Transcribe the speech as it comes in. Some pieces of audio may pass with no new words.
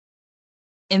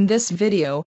In this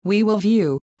video, we will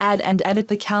view, add and edit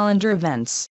the calendar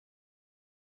events.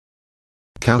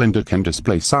 Calendar can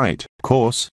display site,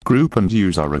 course, group and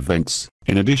user events,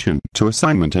 in addition to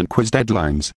assignment and quiz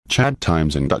deadlines, chat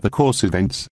times and other course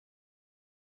events.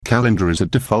 Calendar is a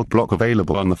default block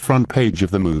available on the front page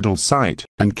of the Moodle site,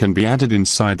 and can be added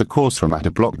inside the course from at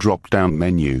a block drop-down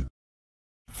menu.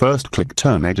 First click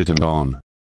Turn Editing On,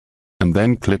 and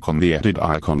then click on the edit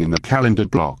icon in the calendar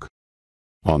block.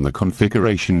 On the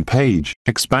configuration page,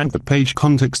 expand the page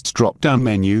contexts drop-down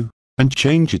menu, and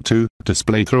change it to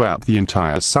Display throughout the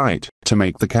entire site, to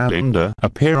make the calendar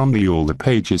appear on all the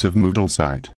pages of Moodle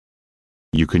site.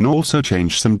 You can also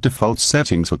change some default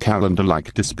settings for calendar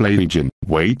like display region,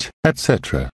 weight,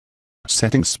 etc.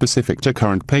 Settings specific to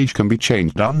current page can be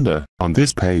changed on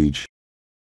this page.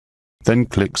 Then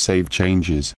click Save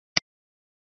Changes,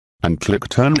 and click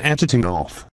Turn Editing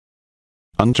Off.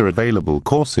 Under Available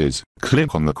Courses,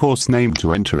 click on the course name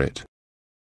to enter it.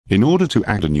 In order to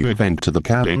add a new event to the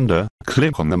calendar,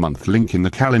 click on the month link in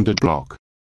the calendar block.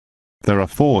 There are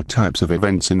 4 types of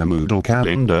events in the Moodle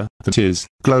calendar, that is,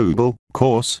 global,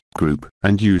 course, group,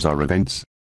 and user events.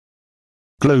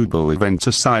 Global events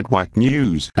are site-wide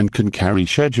news and can carry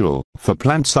schedule for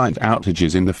planned site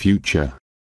outages in the future.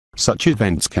 Such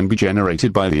events can be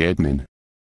generated by the admin.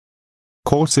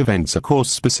 Course events are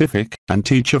course-specific, and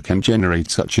teacher can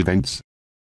generate such events.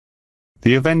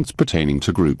 The events pertaining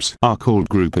to groups are called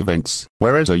group events,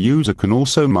 whereas a user can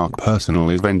also mark personal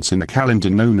events in the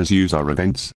calendar known as user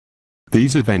events.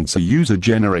 These events are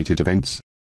user-generated events.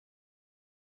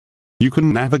 You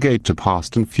can navigate to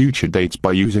past and future dates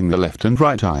by using the left and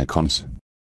right icons.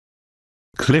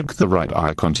 Click the right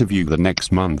icon to view the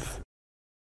next month.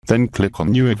 Then click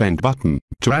on New Event button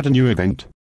to add a new event.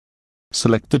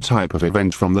 Select the type of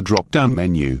event from the drop-down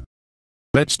menu.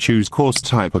 Let's choose Course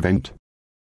Type Event.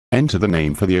 Enter the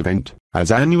name for the event,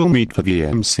 as Annual Meet for the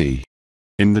MC.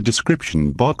 In the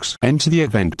description box, enter the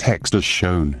event text as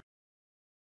shown.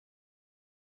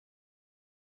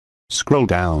 Scroll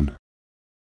down,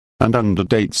 and under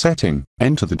Date Setting,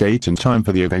 enter the date and time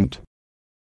for the event.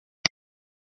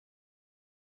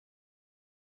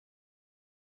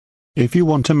 If you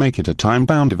want to make it a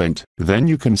time-bound event, then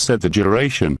you can set the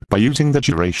duration by using the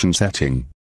duration setting.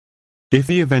 If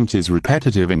the event is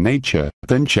repetitive in nature,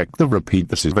 then check the Repeat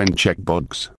this event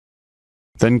checkbox.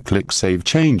 Then click Save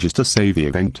Changes to save the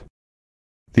event.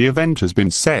 The event has been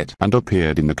set and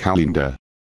appeared in the calendar.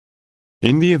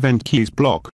 In the Event Keys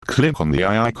block, click on the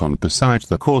eye icon beside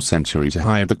the course entry to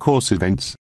hide the course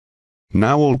events.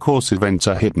 Now all course events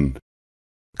are hidden.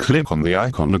 Click on the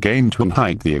icon again to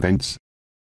unhide the events.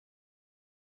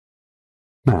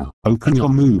 Now, open your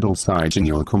Moodle site in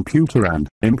your computer and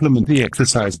implement the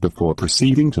exercise before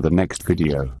proceeding to the next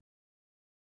video.